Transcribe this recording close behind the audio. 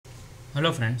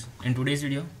Hello friends, in today's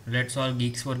video let's solve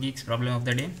Geeks for Geeks problem of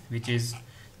the day, which is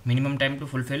minimum time to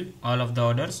fulfill all of the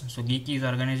orders. So Geek is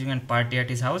organizing a party at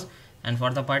his house, and for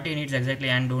the party he needs exactly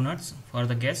n donuts for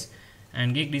the guests,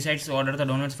 and Geek decides to order the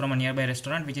donuts from a nearby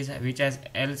restaurant which has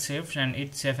L chefs, and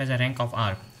each chef has a rank of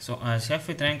R. So a chef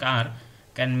with rank R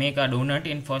can make a donut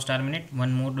in first R minute,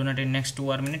 one more donut in next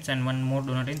 2 R minutes, and one more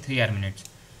donut in 3 R minutes.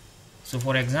 So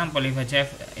for example, if a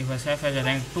chef has a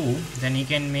rank 2, then he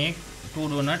can make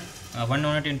one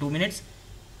donut in 2 minutes,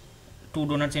 2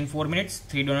 donuts in 4 minutes,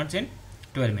 3 donuts in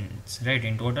 12 minutes, right?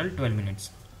 In total 12 minutes.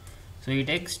 So it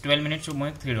takes 12 minutes to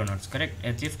make 3 donuts, correct?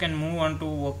 A chef can move on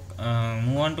to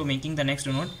making the next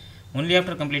donut only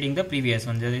after completing the previous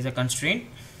one. There is a constraint,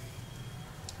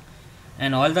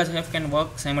 and all the chef can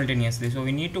work simultaneously. So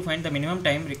we need to find the minimum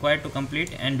time required to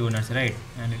complete n donuts, right?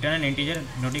 And return an integer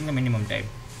noting the minimum time.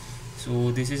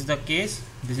 So this is the case,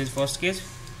 this is first case.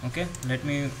 Okay, let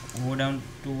me go down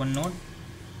to one node.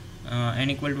 N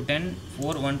equal to 10,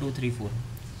 4, 1, 2, 3, 4.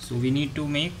 So we need to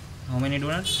make how many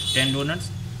donuts? 10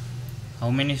 donuts. How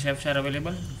many chefs are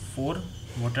available? 4.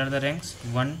 What are the ranks?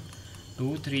 1,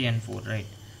 2, 3 and 4, right?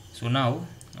 So now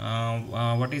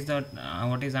what is the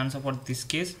answer for this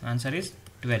case? Answer is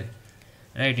 12,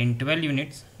 right? In 12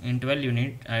 units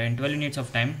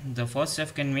of time, the first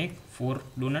chef can make 4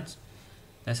 donuts,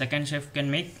 the second chef can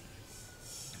make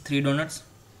 3 donuts,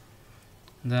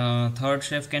 the third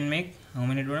chef can make how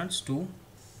many donuts? 2,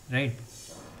 right?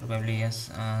 Probably yes.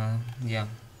 Yeah,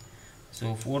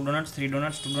 so 4 donuts, 3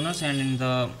 donuts, 2 donuts, and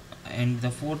the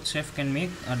fourth chef can make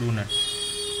a donut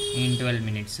in 12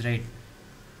 minutes, right?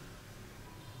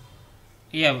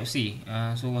 Yeah, see,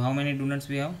 so how many donuts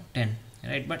we have? 10,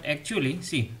 right? But actually,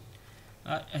 see,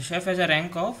 a chef has a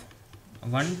rank of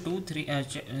 1, 2, 3.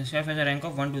 Chef has a rank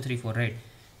of 1, 2, 3, 4, right?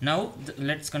 Now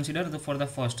let's consider for the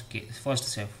first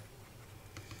chef.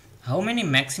 How many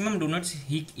maximum donuts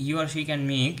he or she can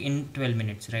make in 12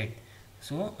 minutes, right?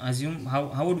 So assume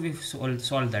how would we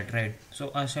solve that, right?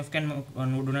 So a chef can make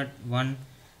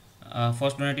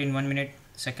first donut in 1 minute,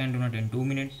 second donut in 2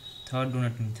 minutes, third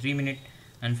donut in 3 minutes,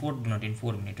 and fourth donut in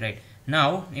 4 minutes, right?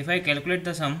 Now if I calculate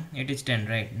the sum, it is 10,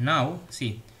 right? Now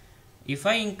see, if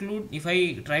I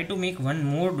try to make one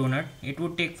more donut, it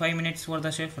would take 5 minutes for the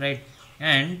chef, right?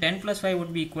 And 10 plus 5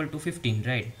 would be equal to 15,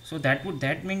 right? So that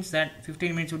means that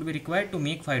 15 minutes would be required to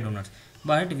make 5 donuts,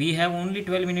 but we have only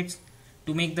 12 minutes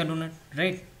to make the donut,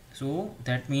 right? So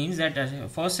that means that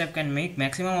first chef can make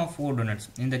maximum of 4 donuts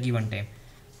in the given time.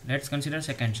 Let's consider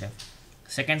second chef.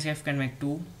 Second chef can make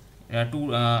first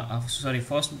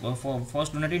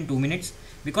donut in 2 minutes,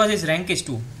 because his rank is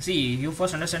 2. See, you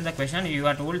first understand the question. You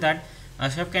are told that a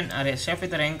chef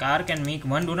with a rank R can make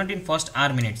 1 donut in first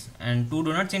R minutes, and 2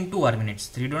 donuts in 2 R minutes,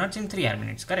 3 donuts in 3 R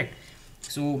minutes, correct?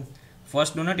 So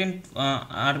first donut in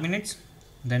R minutes,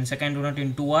 then second donut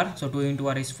in 2 R, so 2 into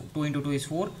R is 2 into 2 is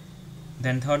 4,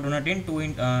 then third donut in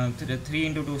 3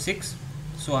 into 2 6.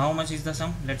 So how much is the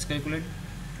sum? Let's calculate.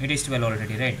 It is 12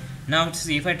 already, right? Now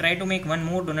see, if I try to make one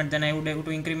more donut, then I would have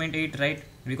to increment 8, right?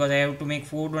 Because I have to make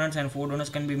 4 donuts, and 4 donuts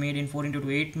can be made in 4 into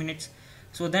 2 8 minutes.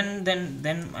 So then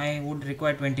I would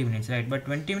require 20 minutes, right? But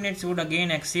 20 minutes would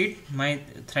again exceed my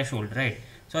threshold, right?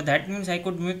 So that means I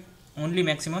could make only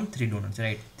maximum 3 donuts,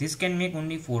 right? This can make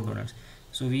only 4 donuts.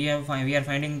 So we are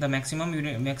finding the maximum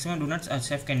donuts a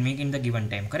chef can make in the given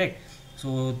time, correct?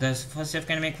 So the first chef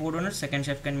can make 4 donuts, second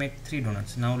chef can make 3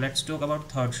 donuts. Now let's talk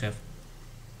about third chef.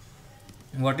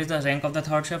 What is the rank of the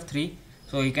third chef? 3.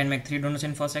 So he can make 3 donuts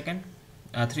in first minute.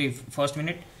 3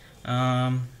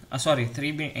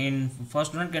 in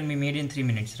first donut can be made in 3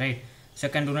 minutes, right?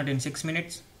 Second donut in 6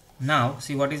 minutes. Now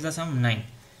see, what is the sum? 9.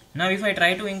 Now if I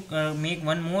try to make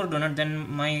one more donut, then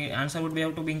my answer would be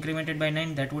have to be incremented by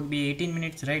 9. That would be 18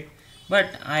 minutes, right?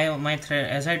 But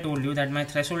as I told you that my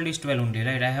threshold is 12 only,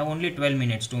 right? I have only 12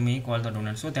 minutes to make all the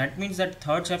donuts. So that means that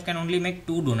third chef can only make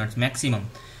 2 donuts maximum.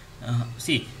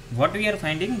 See, what we are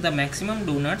finding, the maximum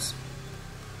donuts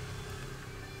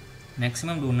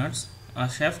a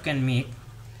chef can make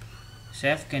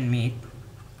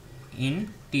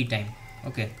in T time,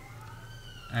 okay?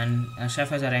 And a chef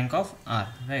has a rank of R,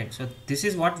 right? So this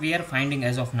is what we are finding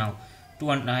as of now.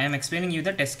 I am explaining you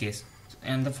the test case.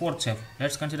 And the fourth chef,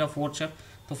 let's consider fourth chef.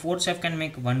 So fourth chef can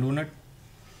make 1 donut,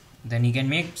 then he can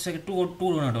make 2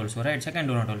 donut also, right? Second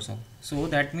donut also. So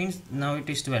that means now it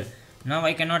is 12. Now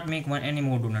I cannot make any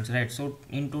more donuts, right? So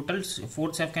in total,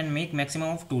 fourth chef can make maximum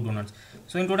of 2 donuts.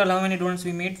 So in total, how many donuts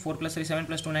we made? 4 plus 3 7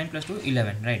 plus 2 9 plus 2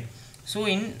 11, right? So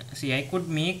I could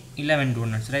make 11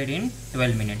 donuts, right? In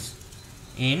 12 minutes.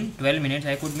 In 12 minutes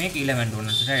I could make 11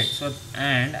 donuts, right? So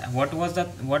and what was the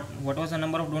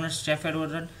number of donuts chef had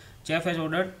ordered? chef has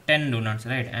ordered 10 donuts,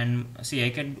 right? And see, I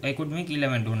could make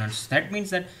 11 donuts. That means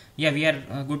that yeah, we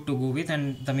are good to go with,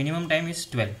 and the minimum time is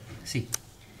 12. See,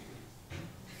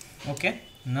 okay.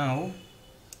 Now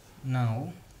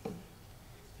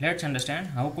let's understand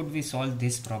how could we solve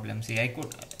this problem. See,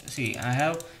 I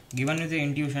have given you the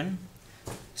intuition.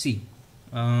 See,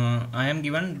 I am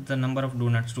given the number of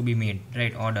donuts to be made,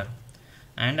 right? Order,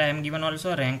 and I am given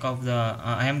also rank of the.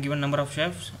 I am given number of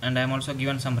chefs, and I am also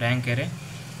given some rank array,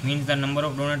 means the number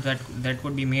of donuts that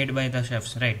could be made by the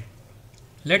chefs, right?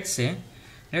 Let's say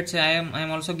I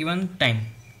am also given time.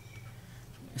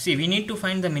 See, we need to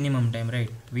find the minimum time, right?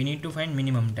 We need to find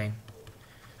minimum time.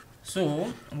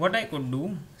 So what I could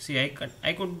do, see, I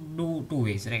could do two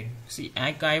ways, right? See,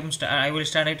 I will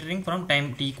start iterating from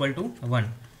time t equal to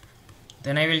 1.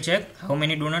 Then I will check how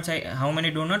many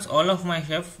donuts all of my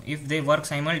chef, if they work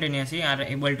simultaneously, are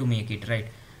able to make it, right?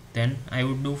 Then I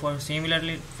would do for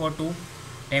similarly for 2,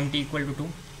 time t equal to 2,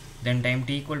 then time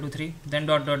t equal to 3, then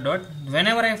dot.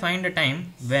 Whenever I find a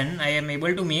time when I am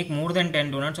able to make more than 10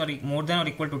 donuts or more than or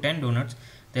equal to 10 donuts,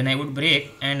 then I would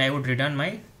break and I would return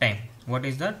my time. What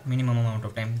is the minimum amount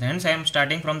of time? Hence I am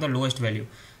starting from the lowest value.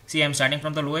 See, I am starting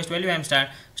from the lowest value. I am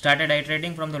started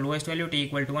iterating from the lowest value, t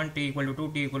equal to 1, t equal to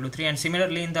 2, t equal to 3, and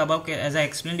similarly in the above case, as I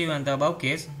explained to you in the above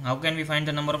case, how can we find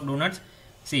the number of donuts?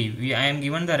 See, I am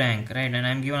given the rank, right, and I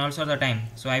am given also the time.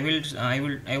 So I will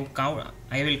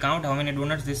count how many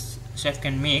donuts this chef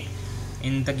can make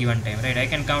in the given time, right? I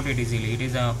can count it easily. It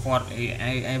is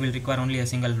I will require only a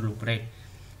single loop, right?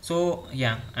 So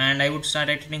yeah, and I would start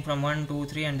iterating from 1, 2,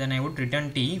 3, and then I would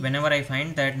return t whenever I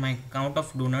find that my count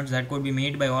of donuts that could be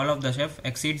made by all of the chef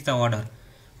exceeds the order,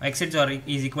 exceeds or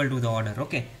is equal to the order.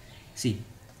 Okay, see,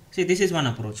 this is one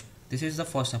approach. This is the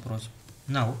first approach.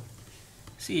 Now,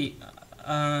 see,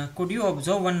 could you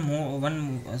observe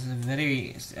one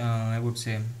very I would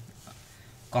say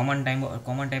common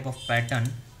type of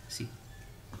pattern? See,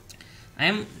 I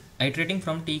am iterating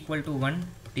from t equal to 1,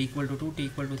 t equal to 2, t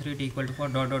equal to 3, t equal to 4,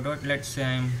 dot. Let's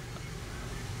say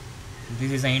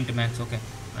this is a int max. Okay,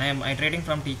 I am iterating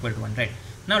from t equal to 1, right?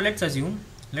 Now let's assume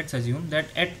that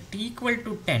at t equal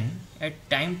to 10, at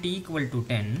time t equal to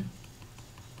 10,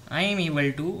 I am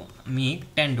able to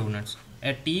make 10 donuts.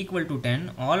 At t equal to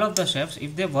 10, all of the chefs,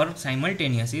 if they work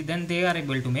simultaneously, then they are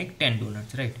able to make 10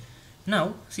 donuts, right?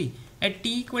 Now see, at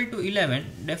t equal to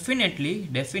 11,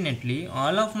 definitely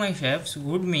all of my chefs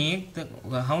would make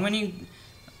how many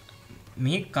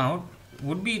make count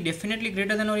would be definitely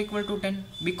greater than or equal to 10,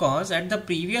 because at the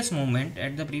previous moment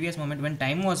when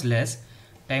time was less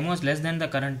than the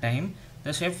current time,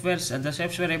 the chefs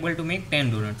were able to make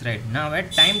 10 donuts, right? Now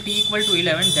at time t equal to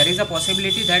 11, there is a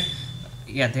possibility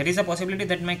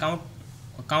that my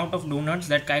count of donuts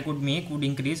that I could make would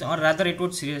increase, or rather it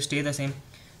would stay the same.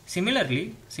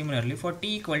 Similarly for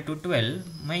t equal to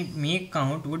 12, my make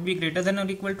count would be greater than or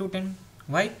equal to 10.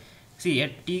 Why? See,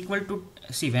 at t equal to,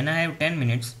 when I have 10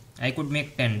 minutes, I could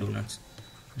make 10 donuts,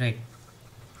 right?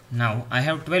 Now I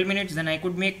have 12 minutes, then I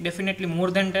could make definitely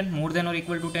more than or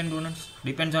equal to 10 donuts.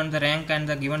 Depends on the rank and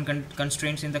the given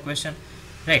constraints in the question,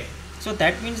 right? So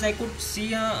that means I could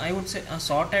see I would say a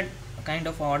sorted kind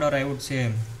of order, I would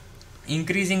say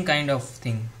increasing kind of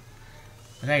thing,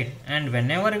 right? And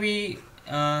whenever we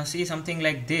see something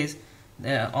like this,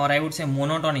 or I would say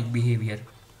monotonic behavior.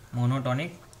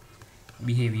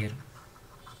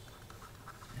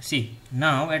 See,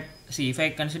 now if I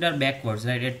consider backwards,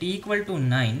 right, at t equal to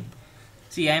 9,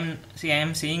 I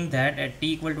am saying that at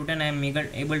t equal to 10 I am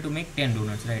able to make 10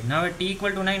 donuts, right? Now at t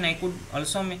equal to 9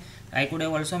 I could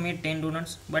have also made 10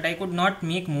 donuts, but I could not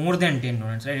make more than 10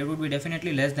 donuts, right? It would be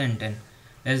definitely less than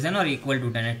or equal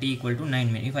to 10 at t equal to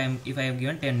 9 minutes if I have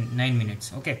given 9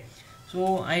 minutes. Okay,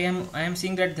 so I am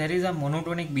seeing that there is a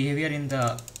monotonic behavior in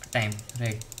the time,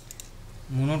 right?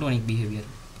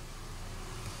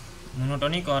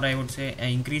 Monotonic, or I would say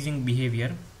increasing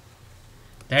behavior.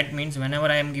 That means whenever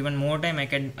I am given more time, I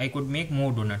could make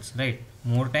more donuts, right?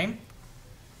 More time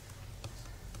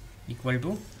equal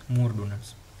to more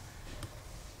donuts,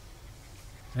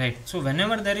 right? So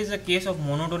whenever there is a case of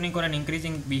monotonic or an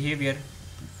increasing behavior,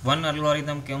 one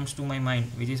algorithm comes to my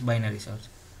mind, which is binary search,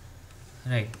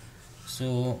 right?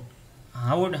 So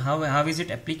how is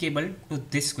it applicable to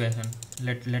this question?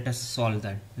 Let us solve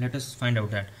that. Let us find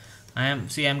out that. I am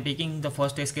taking the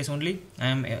first test case only.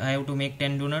 I have to make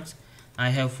 10 donuts. I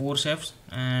have 4 chefs,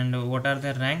 and what are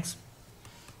their ranks?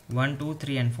 1, 2,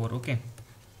 3 and 4. Okay,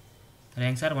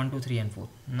 ranks are 1, 2, 3 and 4.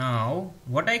 Now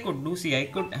what I could do, I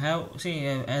could have,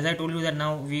 as I told you that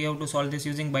now we have to solve this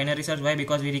using binary search. Why?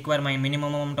 Because we require my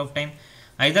minimum amount of time.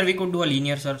 Either we could do a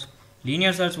linear search.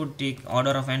 Linear search would take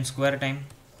order of n square time.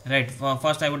 right?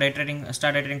 First I would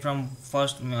start iterating from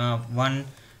first 1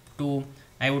 2.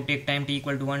 I would take time t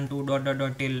equal to 1 2 dot dot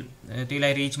dot till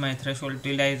I reach my threshold,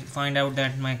 till I find out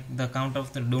that the count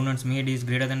of the donuts made is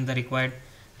greater than the required,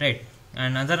 right?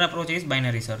 And another approach is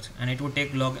binary search, and it would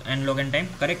take log n time,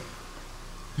 correct?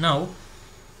 Now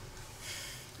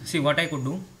see what I could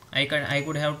do. I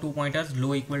could have two pointers,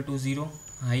 low equal to 0,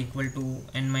 high equal to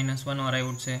n minus 1, or I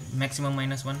would say maximum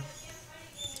minus 1.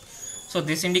 So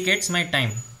this indicates my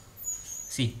time.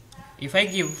 See, if I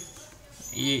give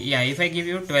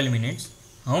you 12 minutes,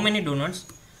 how many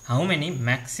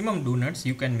maximum donuts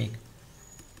you can make.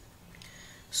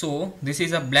 So this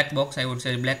is a black box, I would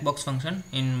say black box function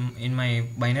in my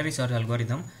binary search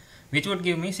algorithm, which would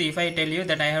give me, see, if I tell you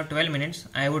that I have 12 minutes,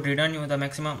 I would return you the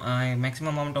maximum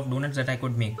amount of donuts that I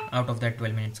could make out of that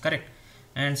 12 minutes, correct?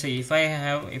 And see, if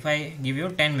I give you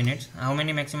 10 minutes, how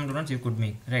many maximum donuts you could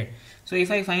make, right? So if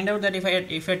I find out that if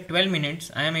at 12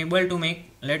 minutes I am able to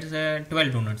make, let's say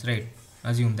 12 donuts, right?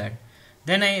 Assume that.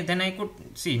 Then I could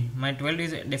see my 12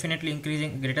 is definitely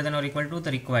increasing greater than or equal to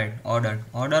the required order.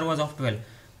 Order was of 12.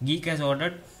 Geek has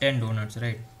ordered 10 donuts,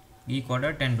 right? Geek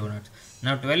ordered 10 donuts.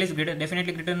 Now 12 is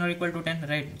definitely greater than or equal to 10,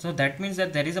 right? So that means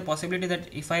that there is a possibility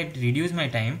that if I reduce my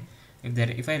time,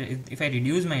 if I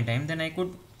reduce my time, then I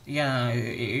could,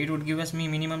 it would give us me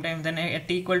minimum time. Then at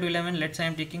t equal to 11, let's say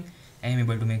I am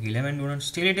able to make 11 donuts.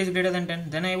 Still it is greater than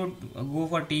 10. Then I would go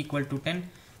for t equal to 10,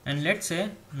 and let's say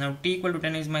now t equal to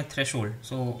 10 is my threshold.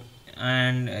 So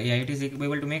and it is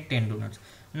able to make 10 donuts.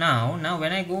 Now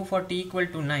when I go for t equal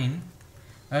to 9.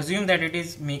 Assume that it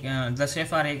is the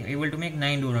chef are able to make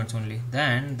 9 donuts only.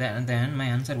 Then my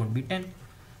answer would be 10.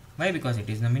 Why? Because it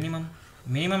is the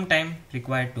minimum time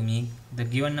required to make the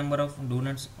given number of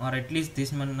donuts, or at least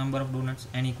this number of donuts,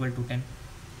 n equal to 10.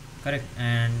 Correct?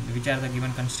 And which are the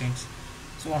given constraints.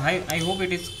 So I hope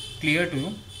it is clear to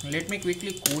you. Let me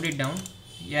quickly code it down.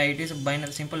 It is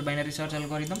a simple binary search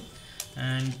algorithm,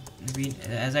 and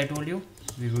as I told you,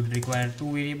 we would require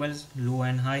two variables, low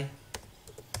and high.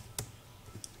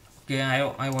 Okay,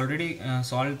 I've already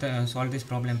solved this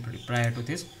problem prior to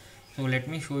this, so let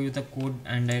me show you the code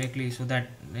and directly, so that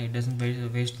it doesn't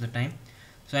waste the time.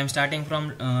 So I'm starting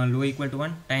from low equal to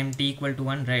 1, time t equal to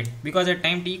 1, right? Because at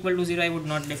time t equal to 0 I would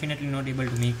definitely not able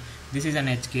to make, this is an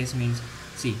edge case, means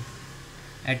see,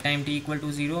 at time t equal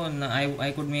to 0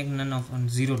 I could make none of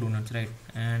 0 donuts, right?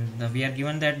 And we are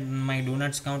given that my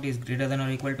donuts count is greater than or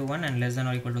equal to 1 and less than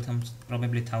or equal to some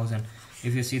probably 1000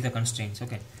 if you see the constraints.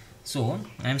 Okay, so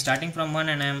I am starting from 1,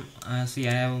 and I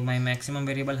have my maximum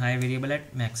variable, high variable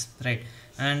at max, right?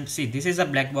 And see, this is a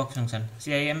black box function.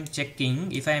 See, I am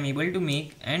checking if I am able to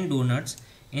make n donuts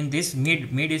in this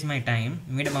mid is my time,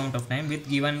 mid amount of time with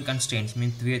given constraints,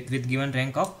 with given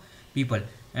rank of people.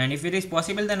 And if it is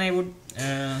possible, then I would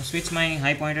switch my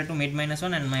high pointer to mid minus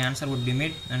 1, and my answer would be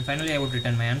mid, and finally I would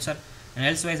return my answer. And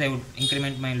elsewise I would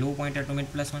increment my low pointer to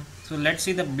mid plus 1. So let's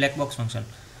see the black box function.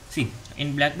 See,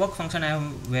 in black box function I have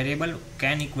variable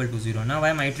can equal to 0. Now I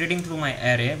am iterating through my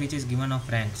array which is given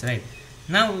of ranks, right?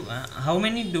 Now how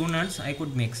many donuts I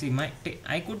could make? See,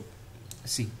 I could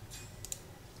see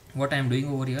what I am doing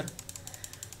over here.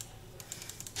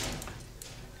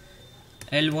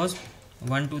 L was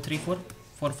 1 2 3 4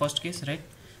 for first case, right?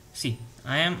 See,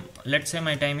 let's say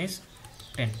my time is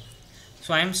 10.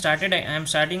 So I am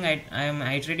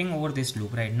iterating over this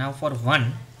loop, right? Now for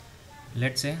 1,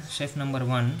 let's say chef number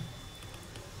 1,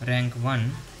 rank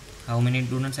 1, how many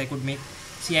donuts I could make?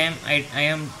 See, I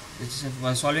am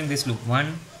solving this loop.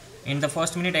 1, in the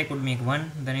first minute I could make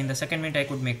 1, then in the second minute I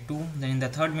could make 2, then in the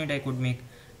third minute I could make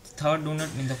third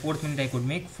donut, in the fourth minute I could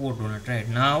make 4 donut, right?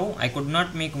 Now I could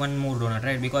not make one more donut,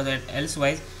 right? Because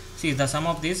elsewise, see, the sum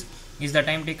of this is the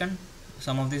time taken,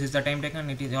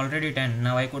 it is already 10.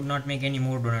 Now I could not make any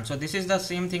more donuts. So this is the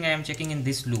same thing I am checking in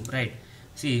this loop, right?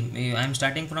 See, I am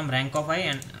starting from rank of I,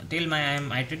 and I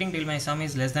am iterating till my sum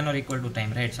is less than or equal to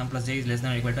time, right? Sum plus j is less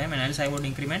than or equal to time, and else I would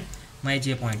increment my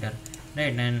j pointer,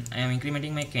 right? And I am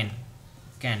incrementing my can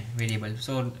variable.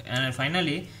 So and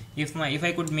finally, if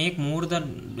I could make more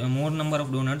number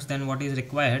of donuts than what is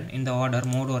required in the order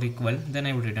more or equal, then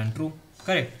I would return true,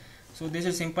 correct? So this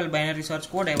is simple binary search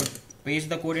code. I would paste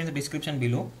the code in the description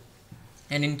below,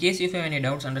 and in case if you have any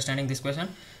doubts understanding this question,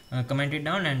 comment it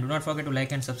down, and do not forget to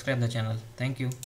like and subscribe the channel. Thank you.